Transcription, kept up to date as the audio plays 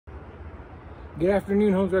Good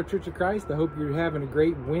afternoon, Homes Rock Church of Christ. I hope you're having a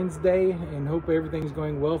great Wednesday and hope everything's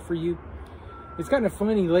going well for you. It's kind of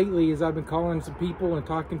funny lately as I've been calling some people and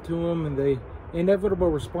talking to them, and the inevitable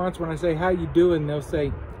response when I say, "How you doing?" they'll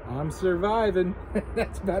say, "I'm surviving."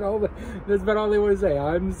 That's about all they want to say.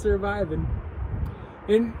 I'm surviving.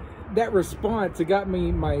 And that response, it got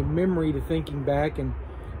me my memory to thinking back. And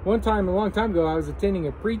one time, a long time ago, I was attending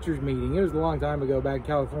a preacher's meeting. It was a long time ago back in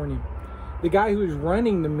California. The guy who was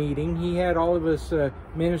running the meeting, he had all of us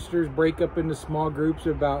ministers break up into small groups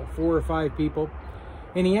of about 4 or 5 people.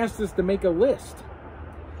 And he asked us to make a list.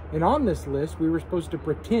 And on this list, we were supposed to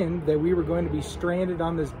pretend that we were going to be stranded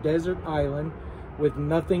on this desert island with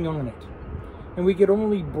nothing on it. And we could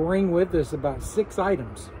only bring with us about 6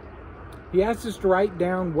 items. He asked us to write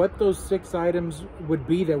down what those 6 items would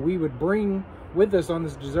be that we would bring with us on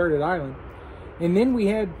this deserted island. And then we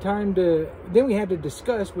had to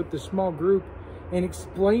discuss with the small group and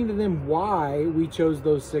explain to them why we chose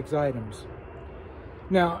those 6 items.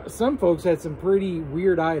 Now, some folks had some pretty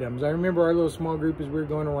weird items. I remember our little small group, as we were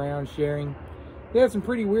going around sharing, they had some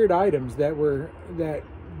pretty weird items that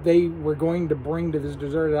they were going to bring to this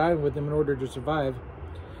deserted island with them in order to survive.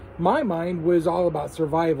 My mind was all about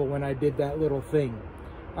survival when I did that little thing.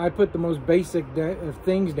 I put the most basic of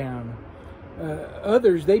things down.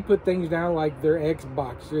 Others, they put things down like their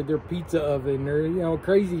Xbox or their pizza oven or,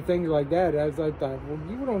 crazy things like that. As I thought, well,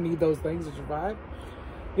 you don't need those things to survive.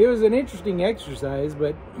 It was an interesting exercise,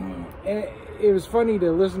 but it was funny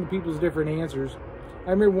to listen to people's different answers.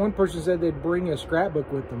 I remember one person said they'd bring a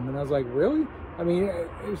scrapbook with them, and I was like, really? I mean,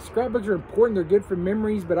 scrapbooks are important. They're good for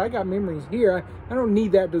memories, but I got memories here. I don't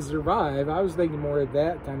need that to survive. I was thinking more of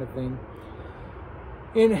that kind of thing.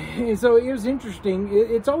 And so it was interesting.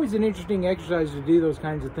 It's always an interesting exercise to do those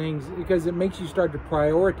kinds of things because it makes you start to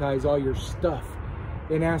prioritize all your stuff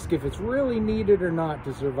and ask if it's really needed or not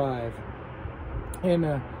to survive. And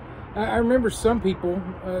I remember some people,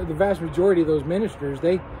 the vast majority of those ministers,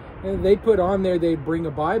 they put on there they'd bring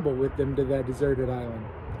a Bible with them to that deserted island.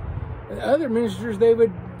 Other ministers,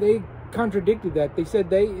 they contradicted that. They said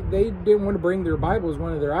they didn't want to bring their Bible as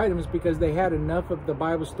one of their items because they had enough of the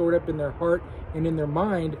Bible stored up in their heart and in their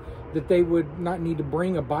mind that they would not need to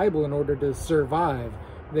bring a Bible in order to survive.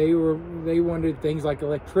 They wanted things like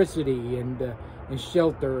electricity and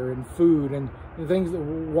shelter and food and things,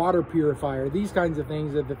 water purifier, these kinds of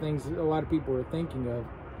things are the things a lot of people are thinking of.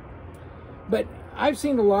 But I've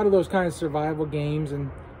seen a lot of those kind of survival games, and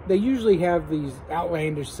they usually have these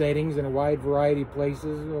outlandish settings in a wide variety of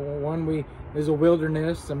places. One is a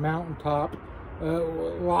wilderness, a mountaintop.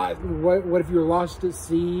 What if you're lost at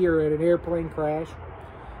sea or at an airplane crash?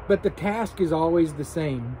 But the task is always the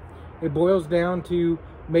same. It boils down to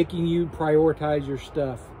making you prioritize your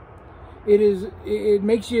stuff. It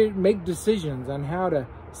makes you make decisions on how to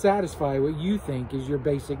satisfy what you think is your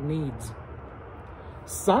basic needs.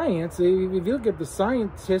 Science, if you look at the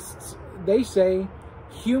scientists, they say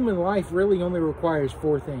human life really only requires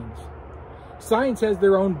 4 things. Science has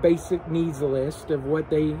their own basic needs list of what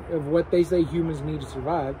they say humans need to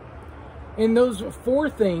survive. And those 4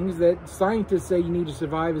 things that scientists say you need to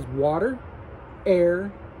survive is water,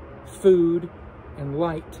 air, food, and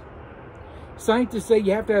light. Scientists say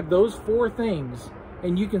you have to have those 4 things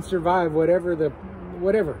and you can survive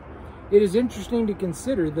whatever. It is interesting to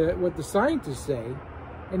consider what the scientists say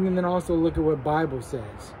and then also look at what the Bible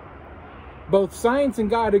says. Both science and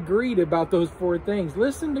God agreed about those 4 things.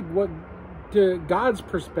 Listen to God's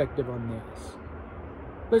perspective on this.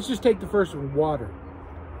 Let's just take the first one, water.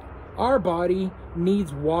 Our body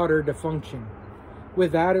needs water to function.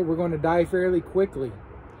 Without it, we're going to die fairly quickly.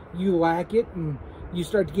 You lack it and you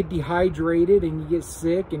start to get dehydrated and you get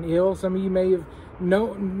sick and ill. Some of you may have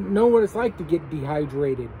know what it's like to get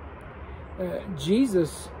dehydrated.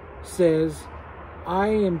 Jesus says, I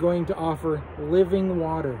am going to offer living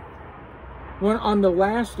water. On the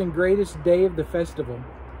last and greatest day of the festival,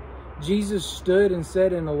 Jesus stood and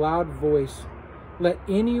said in a loud voice, "Let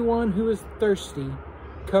anyone who is thirsty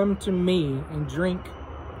come to me and drink.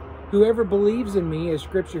 Whoever believes in me, as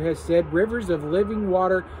Scripture has said, rivers of living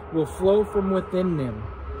water will flow from within them."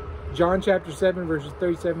 John chapter 7, verses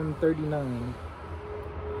 37 and 39.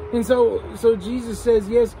 And so Jesus says,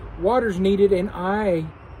 yes, water's needed, and I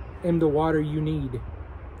am the water you need.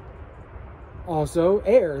 Also,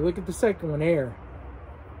 air. Look at the second one, air.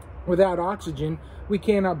 Without oxygen, we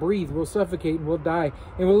cannot breathe. We'll suffocate and we'll die.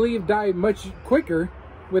 And we'll die much quicker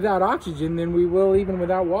without oxygen than we will even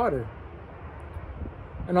without water.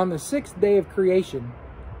 And on the 6th day of creation,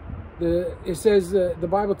 it says, the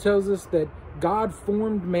Bible tells us that God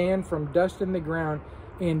formed man from dust in the ground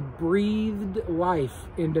and breathed life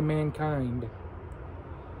into mankind.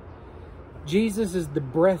 Jesus is the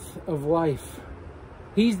breath of life.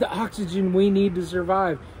 He's the oxygen we need to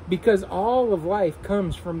survive, because all of life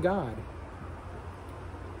comes from God.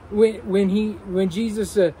 When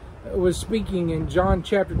Jesus was speaking in John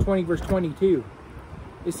chapter 20, verse 22,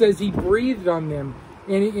 it says he breathed on them,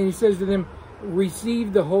 and he says to them,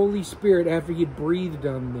 receive the Holy Spirit after he had breathed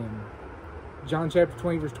on them. John chapter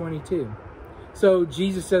 20, verse 22. So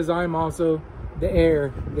Jesus says, I'm also the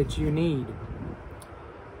air that you need.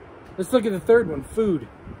 Let's look at the third one, food.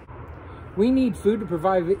 We need food to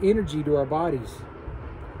provide energy to our bodies.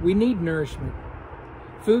 We need nourishment.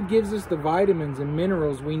 Food gives us the vitamins and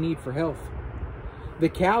minerals we need for health, the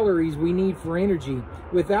calories we need for energy.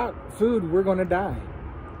 Without food, we're going to die.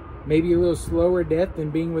 Maybe a little slower death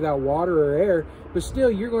than being without water or air, but still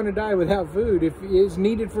you're going to die without food if it's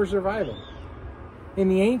needed for survival. In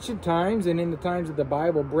the ancient times and in the times of the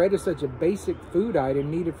Bible, bread is such a basic food item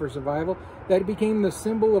needed for survival that it became the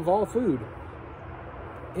symbol of all food.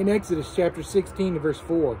 In Exodus chapter 16 verse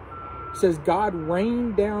 4, it says, God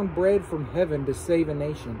rained down bread from heaven to save a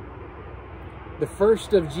nation. The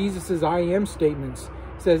first of Jesus' I am statements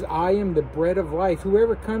says, I am the bread of life.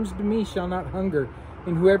 Whoever comes to me shall not hunger,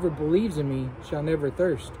 and whoever believes in me shall never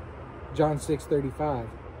thirst. John 6:35.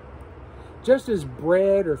 Just as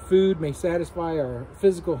bread or food may satisfy our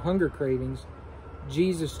physical hunger cravings,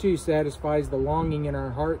 Jesus too satisfies the longing in our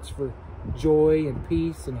hearts for joy and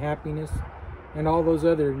peace and happiness and all those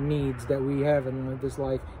other needs that we have in this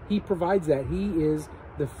life. He provides that. He is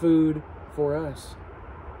the food for us.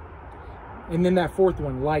 And then that fourth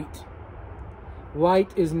one, light.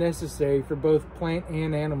 Light is necessary for both plant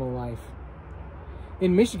and animal life.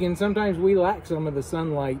 In Michigan, sometimes we lack some of the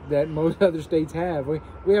sunlight that most other states have.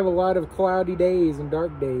 We have a lot of cloudy days and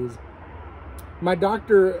dark days. My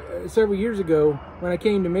doctor, several years ago, when I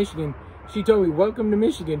came to Michigan, she told me, welcome to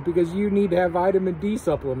Michigan, because you need to have vitamin D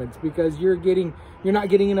supplements because you're not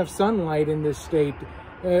getting enough sunlight in this state.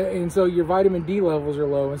 And so your vitamin D levels are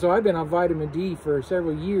low. And so I've been on vitamin D for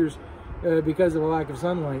several years because of a lack of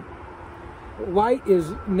sunlight. Light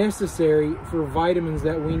is necessary for vitamins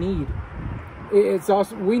that we need. It's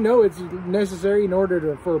also, we know it's necessary in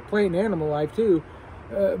order for plant and animal life too,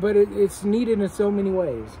 but it's needed in so many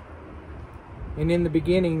ways. And in the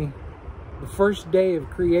beginning, the first day of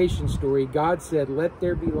creation story, God said, let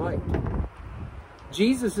there be light.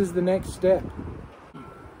 Jesus is the next step.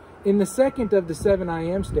 In the second of the 7 I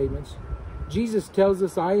am statements, Jesus tells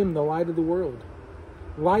us, I am the light of the world.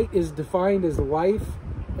 Light is defined as life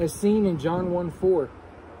as seen in John 1:4.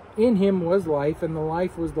 In him was life, and the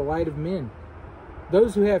life was the light of men.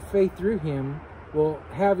 Those who have faith through him will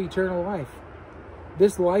have eternal life.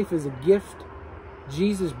 This life is a gift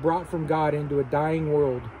Jesus brought from God into a dying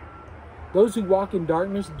world. Those who walk in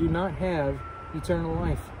darkness do not have eternal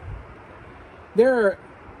life. There are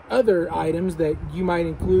other items that you might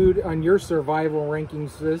include on your survival ranking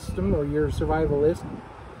system or your survival list,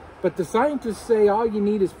 but the scientists say all you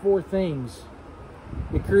need is 4 things.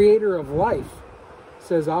 The creator of life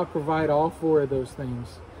says, I'll provide all 4 of those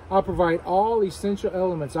things. I'll provide all essential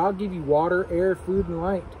elements. I'll give you water, air, food, and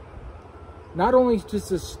light. Not only to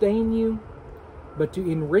sustain you, but to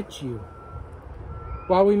enrich you.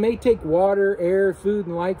 While we may take water, air, food,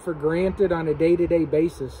 and light for granted on a day-to-day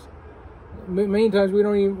basis, many times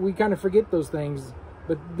we kind of forget those things,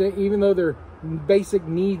 but even though they're basic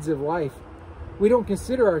needs of life, we don't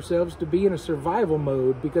consider ourselves to be in a survival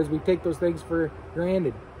mode because we take those things for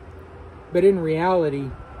granted. But in reality,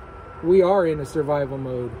 we are in a survival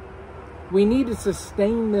mode. We need to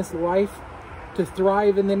sustain this life to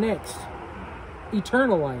thrive in the next,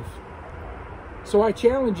 eternal life. So I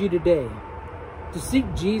challenge you today to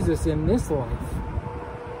seek Jesus in this life.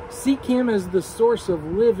 Seek him as the source of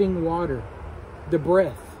living water, the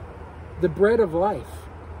bread of life,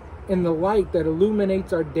 and the light that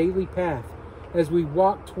illuminates our daily path as we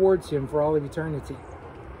walk towards him for all of eternity.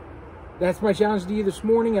 That's my challenge to you this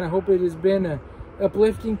morning, and I hope it has been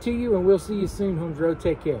uplifting to you, and we'll see you soon, Homes Road.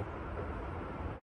 Take care.